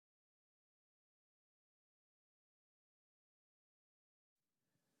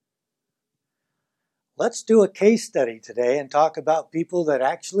Let's do a case study today and talk about people that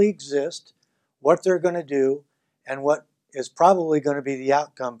actually exist, what they're going to do, and what is probably going to be the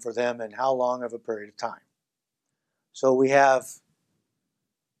outcome for them and how long of a period of time. So we have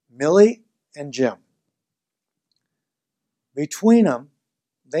Millie and Jim. Between them,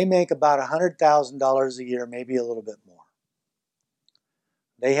 they make about $100,000 a year, maybe a little bit more.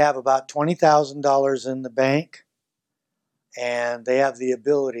 They have about $20,000 in the bank, and they have the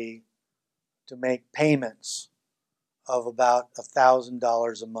ability to make payments of about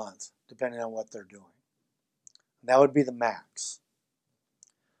 $1,000 a month, depending on what they're doing. That would be the max.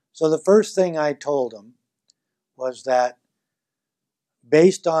 So the first thing I told them was that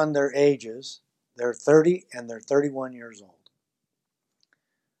based on their ages, they're 30 and they're 31 years old,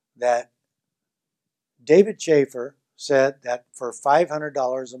 that David Schaefer said that for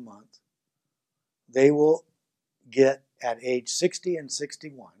 $500 a month, they will get at age 60 and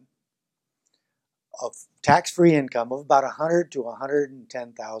 61 of tax-free income of about $100,000 to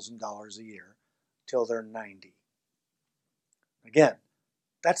 $110,000 a year till they're 90. Again,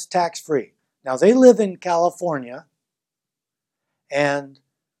 that's tax-free. Now, they live in California, and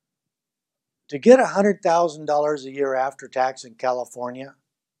to get $100,000 a year after tax in California,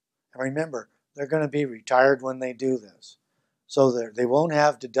 and remember, they're going to be retired when they do this, so they won't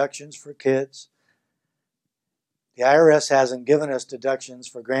have deductions for kids. The IRS hasn't given us deductions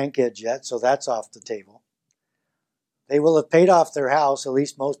for grandkids yet, so that's off the table. They will have paid off their house, at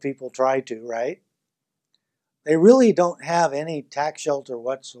least most people try to, right? They really don't have any tax shelter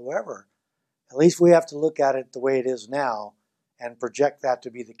whatsoever. At least we have to look at it the way it is now and project that to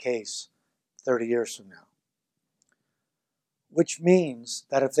be the case 30 years from now. Which means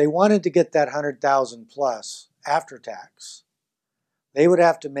that if they wanted to get that $100,000 plus after tax, they would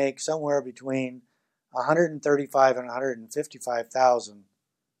have to make somewhere between $135,000 and $155,000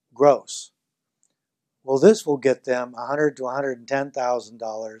 gross. Well, this will get them $100,000 to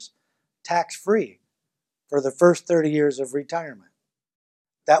 $110,000 tax-free for the first 30 years of retirement.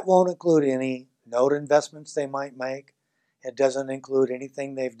 That won't include any note investments they might make. It doesn't include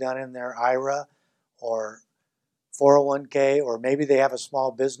anything they've done in their IRA or 401k, or maybe they have a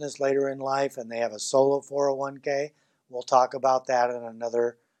small business later in life and they have a solo 401k. We'll talk about that in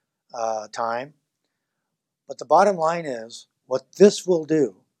another time. But the bottom line is, what this will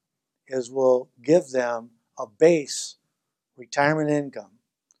do is will give them a base retirement income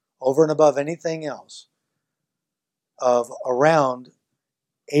over and above anything else of around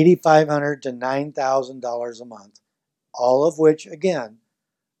 $8,500 to $9,000 a month, all of which, again,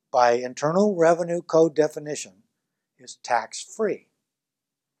 by Internal Revenue Code definition, is tax-free.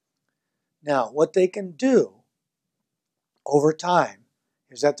 Now, what they can do over time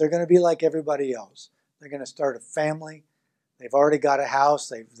is that they're going to be like everybody else. They're going to start a family. They've already got a house.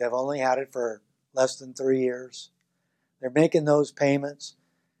 They've only had it for less than 3 years. They're making those payments.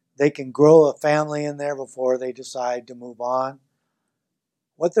 They can grow a family in there before they decide to move on.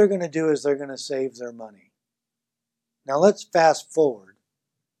 What they're going to do is they're going to save their money. Now let's fast forward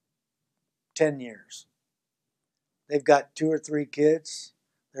 10 years. They've got 2 or 3 kids.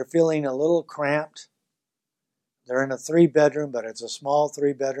 They're feeling a little cramped. They're in a 3-bedroom, but it's a small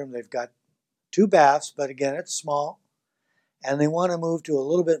 3-bedroom. They've got 2 baths, but again, it's small. And they want to move to a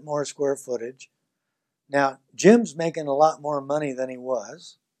little bit more square footage. Now, Jim's making a lot more money than he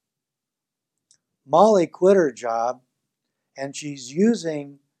was. Molly quit her job, and she's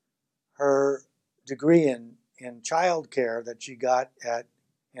using her degree in child care that she got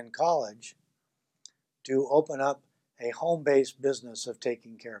in college to open up a home-based business of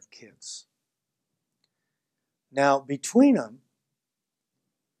taking care of kids. Now, between them,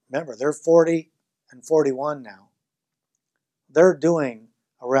 remember, they're 40 and 41 now. They're doing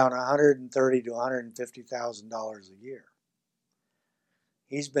around $130,000 to $150,000 a year.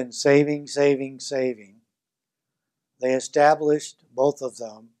 He's been saving. They established, both of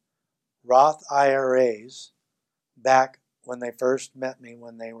them, Roth IRAs back when they first met me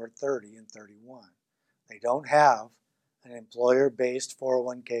when they were 30 and 31. They don't have an employer-based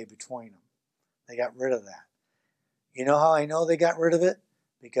 401k between them. They got rid of that. You know how I know they got rid of it?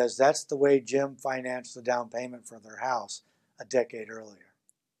 Because that's the way Jim financed the down payment for their house a decade earlier.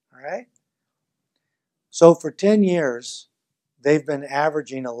 All right? So for 10 years, they've been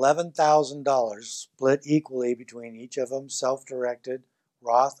averaging $11,000 split equally between each of them, self-directed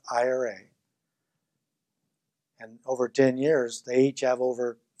Roth IRA. And over 10 years, they each have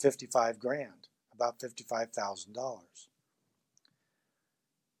over 55 grand, about $55,000.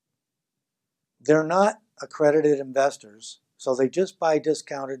 They're not accredited investors, so they just buy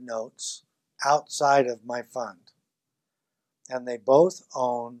discounted notes outside of my fund. And they both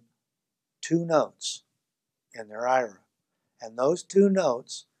own 2 notes in their IRA. And those two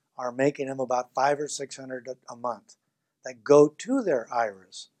notes are making them about $500 or $600 a month that go to their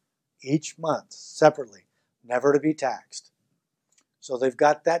IRAs each month separately, never to be taxed. So they've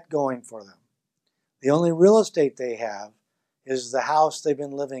got that going for them. The only real estate they have is the house they've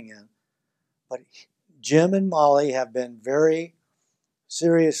been living in. But Jim and Molly have been very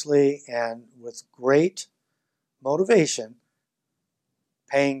seriously and with great motivation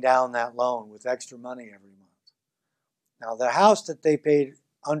paying down that loan with extra money every month. Now the house that they paid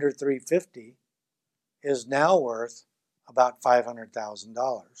under $350,000 is now worth about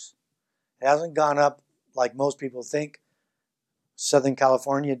 $500,000. It hasn't gone up like most people think Southern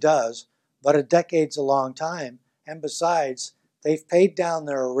California does, but a decade's a long time. And besides, they've paid down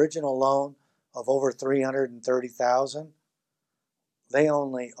their original loan of over $330,000. They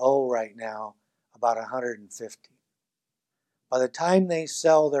only owe right now about $150,000. By the time they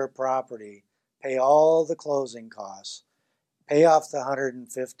sell their property, pay all the closing costs, pay off the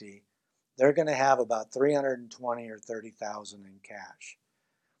 $150,000, they're going to have about $320,000 or $30,000 in cash.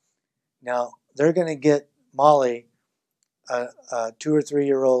 Now, they're going to get Molly a 2 or 3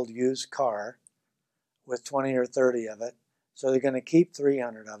 year old used car with 20 or 30 of it. So they're going to keep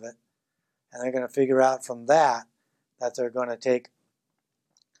 300 of it. And they're going to figure out from that they're going to take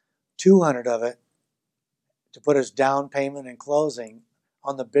 200 of it to put as down payment and closing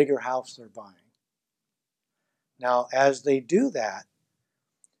on the bigger house they're buying. Now, as they do that,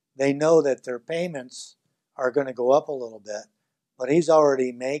 they know that their payments are going to go up a little bit, but he's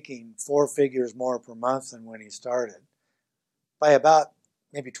already making 4 figures more per month than when he started, by about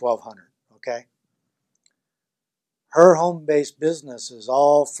maybe $1,200, okay? Her home-based business is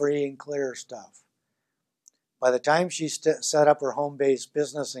all free and clear stuff. By the time she set up her home-based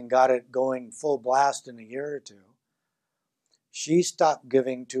business and got it going full blast in a year or two, she stopped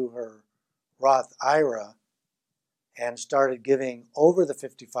giving to her Roth IRA and started giving over the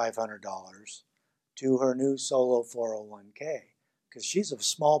 $5,500 to her new solo 401k because she's a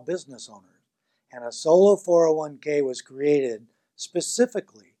small business owner. And a solo 401k was created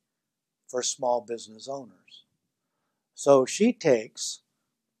specifically for small business owners. So she takes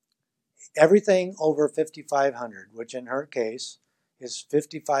everything over $5,500, which in her case is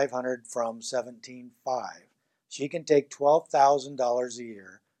 $5,500 from $17,500. She can take $12,000 a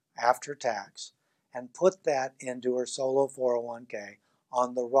year after tax and put that into her solo 401k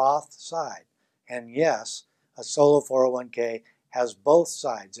on the Roth side. And yes, a solo 401k has both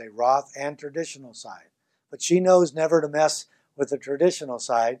sides, a Roth and traditional side. But she knows never to mess with the traditional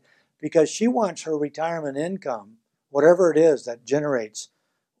side because she wants her retirement income, whatever it is that generates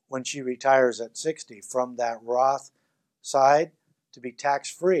when she retires at 60 from that Roth side, to be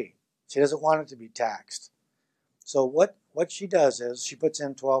tax-free. She doesn't want it to be taxed. So what she does is she puts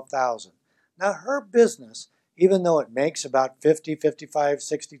in $12,000. Now her business, even though it makes about $50,000, $55,000,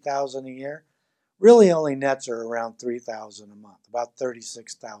 $60,000 a year, really only nets her around $3,000 a month, about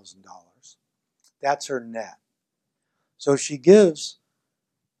 $36,000. That's her net. So she gives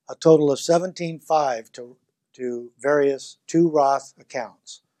a total of $17,500 to various 2 Roth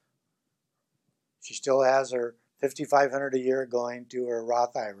accounts. She still has her $5,500 a year going to her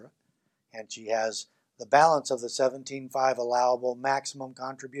Roth IRA, and she has the balance of the $17,500 allowable maximum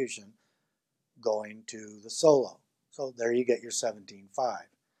contribution going to the solo. So there you get your $17,500.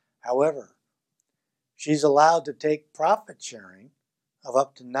 However, she's allowed to take profit sharing of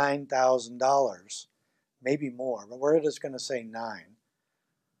up to $9,000, maybe more, but we're just going to say $9,000,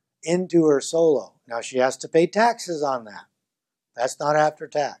 into her solo. Now she has to pay taxes on that. That's not after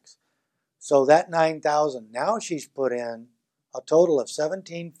tax. So that $9,000, now she's put in a total of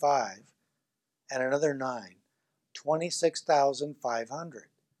 $17,500 and another $9,000, $26,500.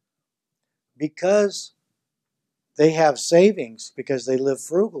 Because they have savings, because they live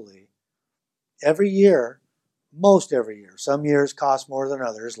frugally, every year, most every year, some years cost more than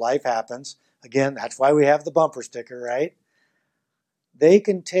others, life happens. Again, that's why we have the bumper sticker, right? They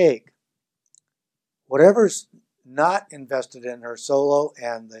can take whatever's not invested in her solo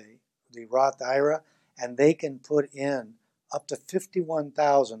and the Roth IRA, and they can put in up to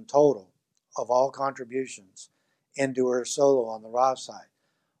 $51,000 total of all contributions into her solo on the Roth side.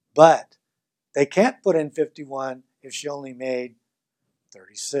 But they can't put in 51 if she only made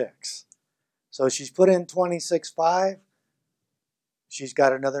 36. So she's put in 26.5. She's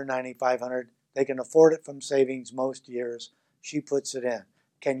got another 9,500. They can afford it from savings most years. She puts it in.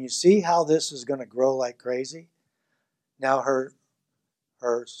 Can you see how this is going to grow like crazy? Now her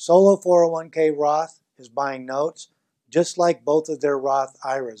solo 401k Roth is buying notes, just like both of their Roth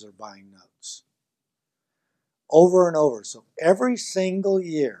IRAs are buying notes. Over and over. So every single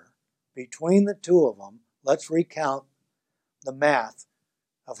year between the two of them, let's recount the math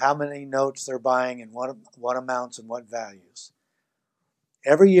of how many notes they're buying and what amounts and what values.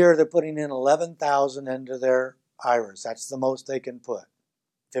 Every year they're putting in $11,000 into their IRAs. That's the most they can put,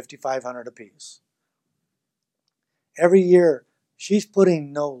 $5,500 apiece. Every year she's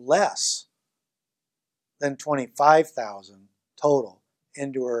putting no less than $25,000 total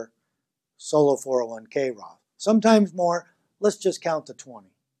into her solo 401k Roth. Sometimes more. Let's just count the 20.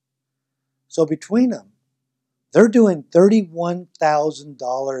 So between them, they're doing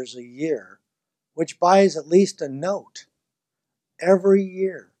 $31,000 a year, which buys at least a note every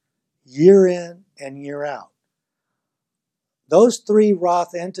year, year in and year out. Those three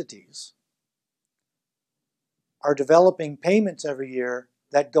Roth entities are developing payments every year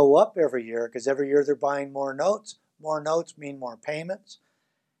that go up every year because every year they're buying more notes. More notes mean more payments.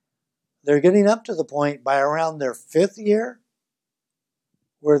 They're getting up to the point by around their 5th year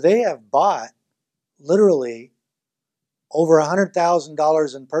where they have bought literally over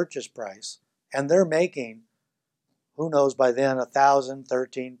 $100,000 in purchase price, and they're making, who knows by then, $1,000,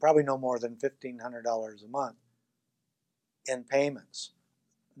 $1,300, probably no more than $1,500 a month in payments,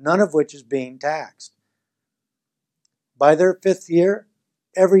 none of which is being taxed. By their 5th year,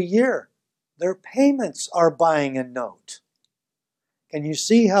 every year, their payments are buying a note. Can you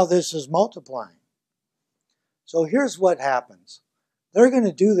see how this is multiplying? So here's what happens. They're going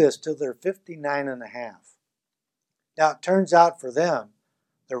to do this till they're 59 and a half. Now, it turns out for them,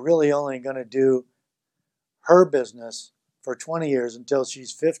 they're really only going to do her business for 20 years until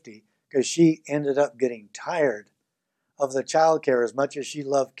she's 50 because she ended up getting tired of the child care as much as she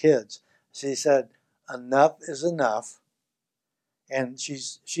loved kids. She said, enough is enough. And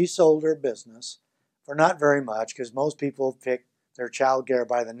she sold her business for not very much because most people pick their child care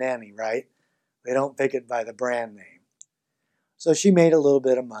by the nanny, right? They don't pick it by the brand name. So she made a little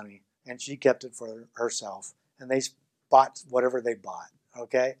bit of money and she kept it for herself. And they bought whatever they bought,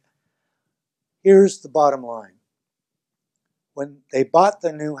 okay? Here's the bottom line. When they bought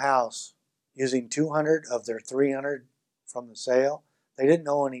the new house using $200 of their $300 from the sale, they didn't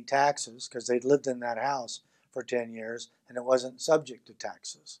owe any taxes because they'd lived in that house for 10 years and it wasn't subject to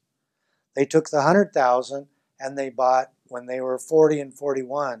taxes. They took the $100,000 and they bought, when they were 40 and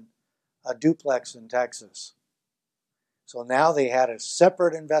 41, a duplex in Texas. So now they had a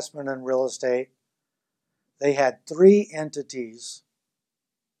separate investment in real estate. They had 3 entities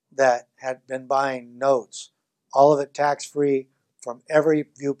that had been buying notes, all of it tax-free from every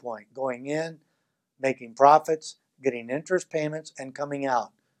viewpoint, going in, making profits, getting interest payments, and coming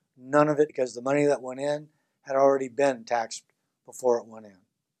out. None of it because the money that went in had already been taxed before it went in.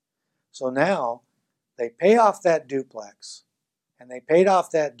 So now they pay off that duplex, and they paid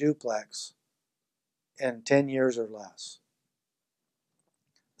off that duplex in 10 years or less.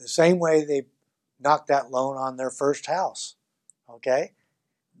 The same way they knocked that loan on their first house, okay?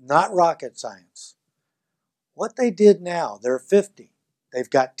 Not rocket science. What they did now, they're 50. They've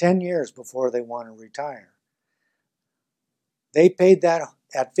got 10 years before they want to retire. They paid that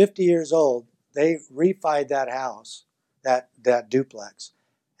at 50 years old. They refied that house, that duplex,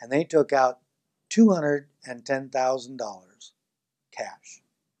 and they took out $210,000 cash.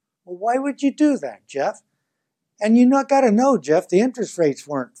 Well, why would you do that, Jeff? And you not got to know, Jeff, the interest rates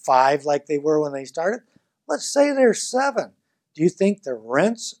weren't 5 like they were when they started. Let's say they're 7. Do you think the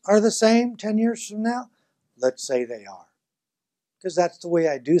rents are the same 10 years from now? Let's say they are. Because that's the way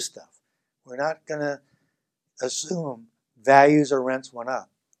I do stuff. We're not going to assume values or rents went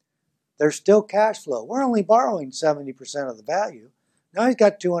up. There's still cash flow. We're only borrowing 70% of the value. Now he's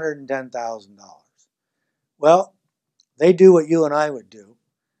got $210,000. Well, they do what you and I would do.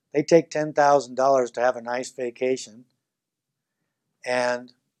 They take $10,000 to have a nice vacation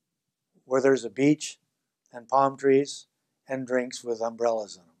and where there's a beach and palm trees and drinks with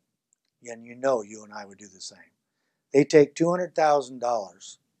umbrellas in them. And you know you and I would do the same. They take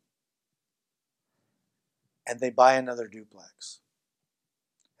 $200,000 and they buy another duplex.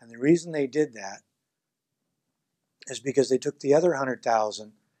 And the reason they did that is because they took the other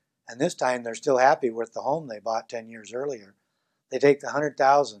 $100,000, and this time they're still happy with the home they bought 10 years earlier. They take the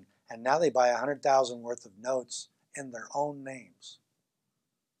 $100,000 and now they buy $100,000 worth of notes in their own names.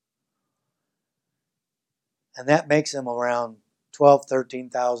 And that makes them around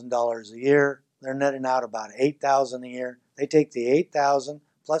 $12,000, $13,000 a year. They're netting out about $8,000 a year. They take the $8,000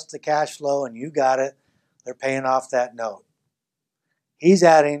 plus the cash flow, and you got it. They're paying off that note. He's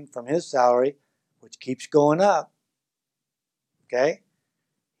adding from his salary, which keeps going up. Okay?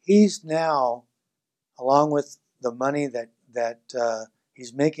 He's now, along with the money that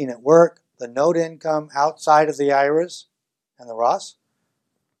he's making at work, the note income outside of the IRAs and the Roths,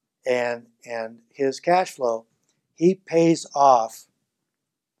 and and his cash flow, he pays off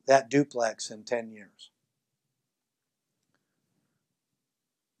that duplex in 10 years.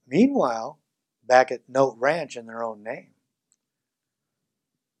 Meanwhile, back at Note Ranch in their own name,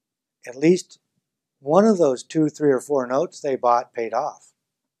 at least one of those 2, 3, or 4 notes they bought paid off.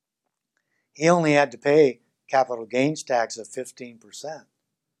 He only had to pay capital gains tax of 15%,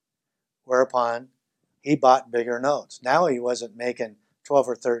 whereupon he bought bigger notes. Now he wasn't making 12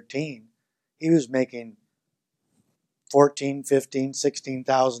 or 13. He was making $14,000, $15,000,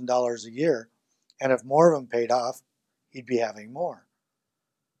 $16,000 a year. And if more of them paid off, he'd be having more.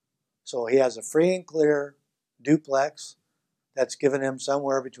 So he has a free and clear duplex that's given him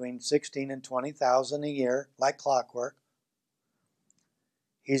somewhere between $16,000 and $20,000 a year, like clockwork.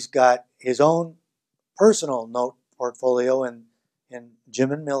 He's got his own personal note portfolio in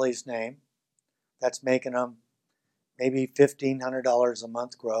Jim and Millie's name. That's making him maybe $1,500 a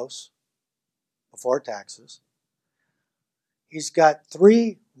month gross before taxes. He's got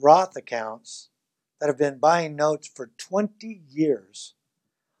 3 Roth accounts that have been buying notes for 20 years,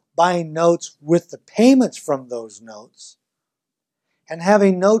 buying notes with the payments from those notes, and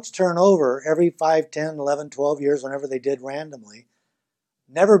having notes turn over every 5, 10, 11, 12 years, whenever they did randomly,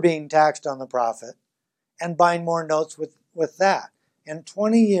 never being taxed on the profit, and buying more notes with that. In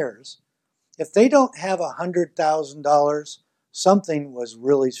 20 years, if they don't have $100,000, something was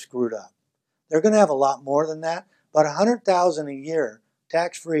really screwed up. They're going to have a lot more than that, but $100,000 a year,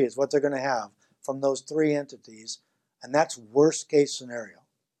 tax-free, is what they're going to have from those 3 entities, and that's worst case scenario.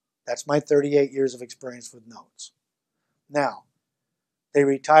 That's my 38 years of experience with notes. Now, they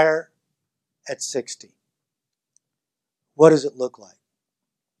retire at 60. What does it look like?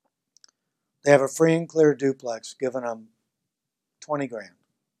 They have a free and clear duplex giving them 20 grand.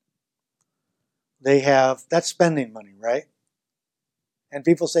 They have, that's spending money, right? And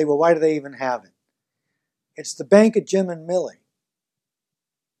people say, well, why do they even have it? It's the bank of Jim and Millie.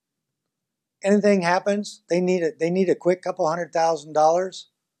 Anything happens, they need a quick couple $100,000,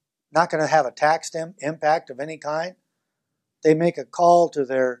 not going to have a tax impact of any kind. They make a call to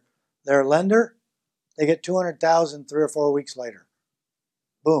their lender, they get $200,000 3 or 4 weeks later.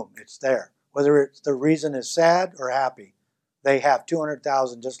 Boom, it's there. Whether the reason is sad or happy, they have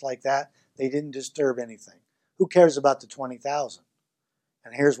 $200,000 just like that. They didn't disturb anything. Who cares about the $20,000?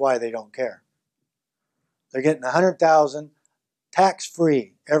 And here's why they don't care. They're getting $100,000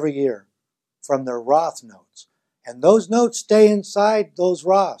 tax-free every year from their Roth notes. And those notes stay inside those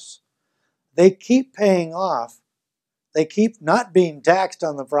Roths. They keep paying off. They keep not being taxed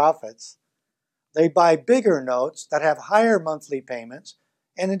on the profits. They buy bigger notes that have higher monthly payments,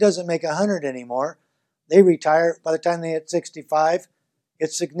 and it doesn't make $100 anymore. They retire. By the time they hit 65,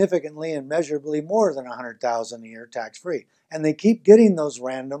 it's significantly and measurably more than $100,000 a year tax-free. And they keep getting those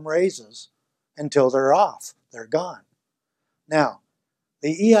random raises until they're off. They're gone. Now,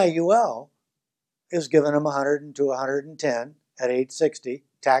 the EIUL is giving them 100 to 110 at age 60,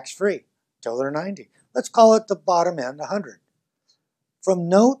 tax-free, till they're 90. Let's call it the bottom end, 100. From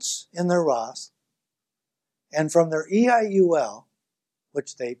notes in their Roth and from their EIUL,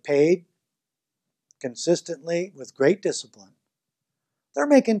 which they paid consistently with great discipline, they're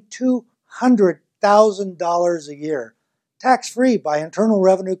making $200,000 a year, tax-free by Internal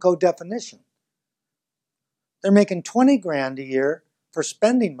Revenue Code definition. They're making 20 grand a year for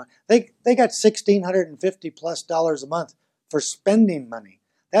spending money. They got $1,650 plus a month for spending money.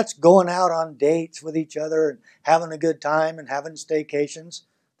 That's going out on dates with each other and having a good time and having staycations.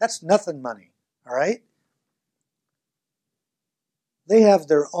 That's nothing money, all right? They have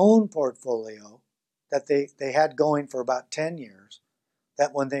their own portfolio that they had going for about 10 years.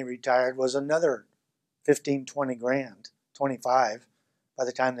 That when they retired was another 15, 20 grand, 25 by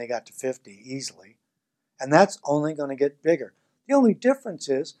the time they got to 50 easily. And that's only going to get bigger. The only difference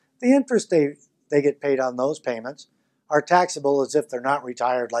is the interest they get paid on those payments are taxable as if they're not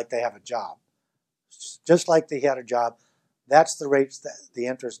retired, like they have a job. Just like they had a job, that's the rates that the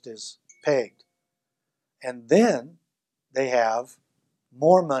interest is pegged. And then they have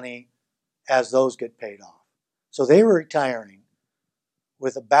more money as those get paid off. So they were retiring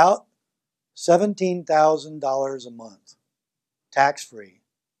with about $17,000 a month, tax-free,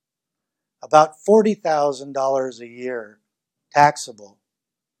 about $40,000 a year taxable,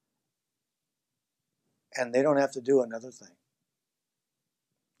 and they don't have to do another thing.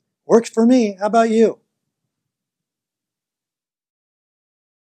 Works for me. How about you?